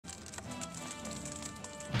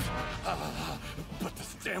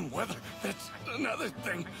damn weather. That's another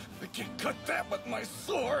thing. I can't cut that with my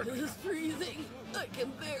sword. It is freezing. I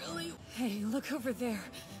can barely... Hey, look over there.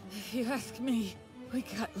 If you ask me, we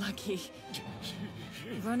got lucky.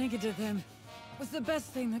 Running into them was the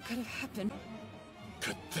best thing that could have happened.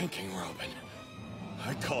 Good thinking, Robin.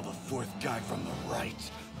 I call the fourth guy from the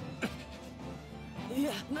right.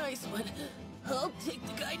 Yeah, nice one. I'll take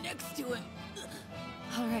the guy next to him.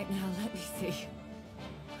 All right, now let me see.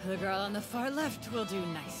 The girl on the far left will do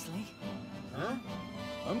nicely. Huh?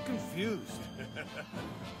 I'm confused.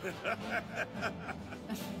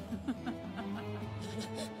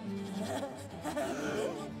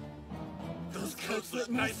 Those coats look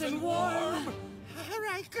nice and warm. All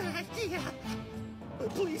right, good idea. But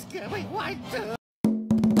please, can we want to?